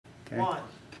Okay. 1,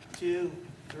 2,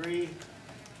 3.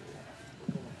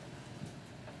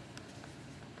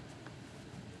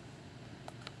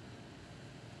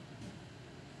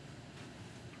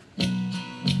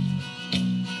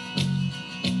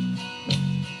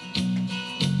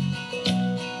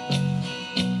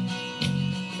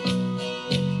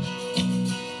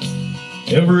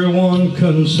 Everyone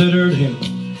considered him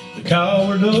the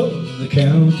coward of the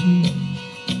county.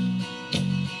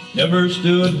 Never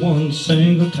stood one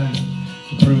single time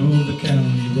to prove the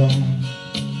county wrong.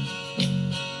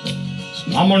 His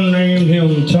mama named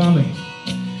him Tommy,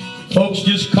 folks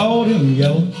just called him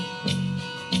Yellow.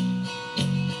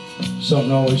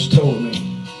 Something always told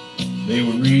me they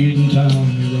were reading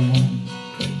Tommy wrong.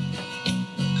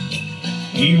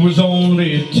 He was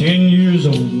only 10 years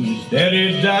old when his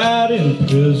daddy died in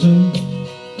prison.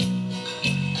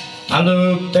 I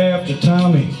looked after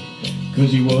Tommy 'cause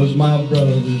he was my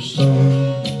brother's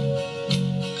son.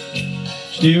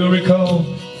 Still recall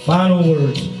the final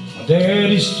words my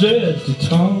daddy said to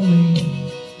Tommy: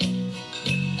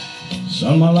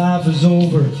 "Son, my life is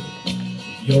over,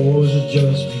 yours has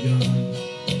just begun.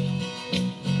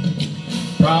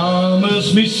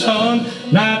 Promise me, son,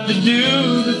 not to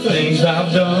do the things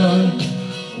I've done.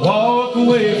 Walk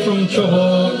away from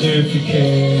trouble if you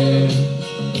can.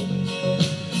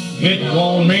 It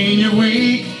won't mean you're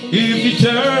weak if you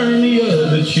turn the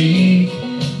other cheek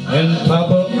and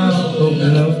pop up mouth open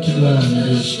enough to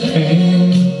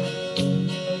understand.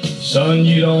 Son,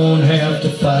 you don't have to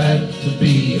fight to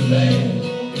be a man."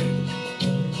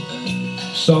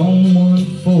 Someone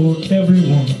for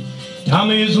everyone.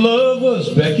 Tommy's love was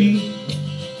Becky.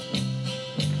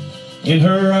 In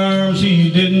her arms he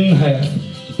didn't have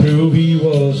to prove he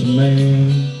was a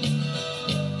man.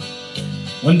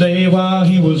 One day while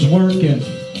he was working,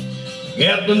 the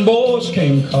Gatlin boys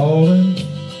came calling.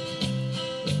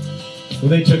 Well,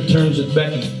 they took turns at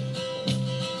Becky,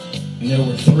 and there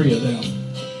were 3 of them.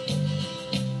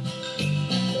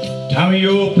 Tommy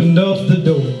opened up the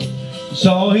door,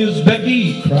 saw his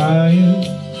Becky crying.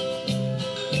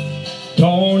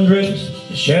 Torn dress,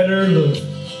 a shattered look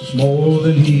was more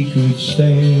than he could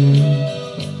stand.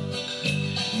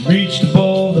 He reached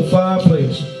above the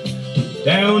fireplace, took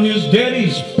down his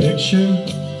daddy's picture.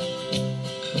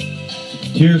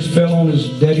 Tears fell on his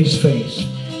daddy's face.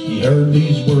 He heard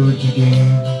these words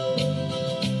again: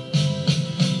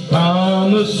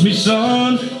 "Promise me,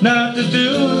 son, not to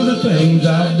do the things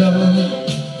I've done.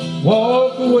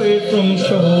 Walk away from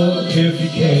trouble if you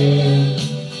can.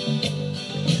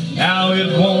 Now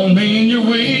it won't mean you're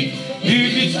weak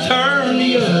if you turn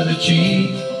the other cheek.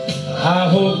 I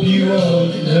hope you are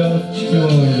enough to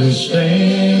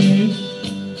understand.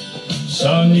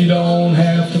 Son, you don't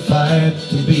have to fight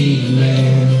to be a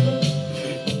man."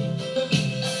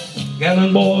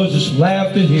 Gatlin boys just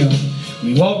laughed at him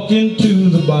when he walked into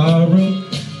the barroom.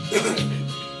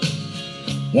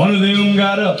 One of them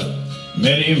got up,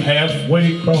 met him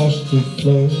halfway across the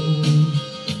floor.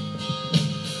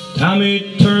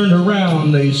 Tommy turned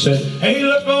around, they said, "Hey,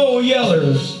 look, old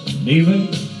Yeller's leaving."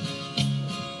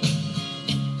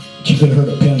 You could have heard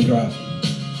a pin drop,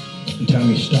 and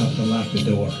Tommy stopped and locked the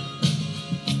door.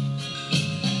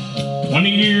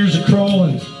 20 years of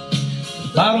crawling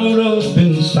bottled up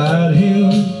inside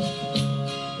him.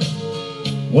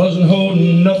 Wasn't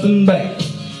holding nothing back,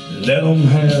 let him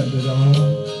have it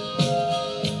all.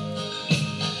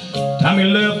 Tommy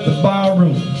left the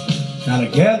barroom. Now the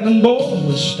Gatlin boy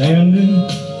was standing.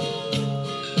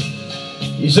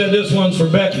 He said, "This one's for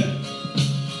Becky."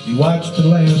 He watched the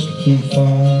last one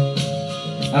fall.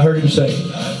 I heard him say,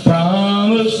 "I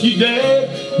promise you, Dad,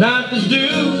 not to do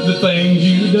the things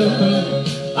you've done.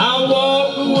 I'll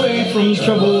walk away from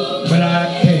trouble when I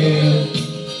can.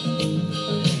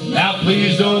 Now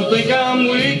please don't think I'm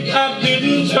weak. I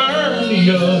didn't turn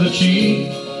the other cheek.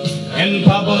 And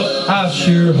Papa, I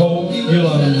sure hope you'll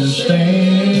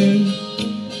understand.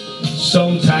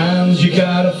 Sometimes you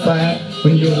gotta fight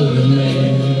when you're a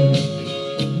man."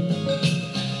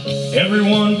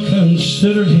 Everyone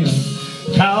considered him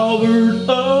coward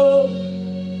of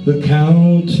the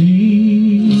county.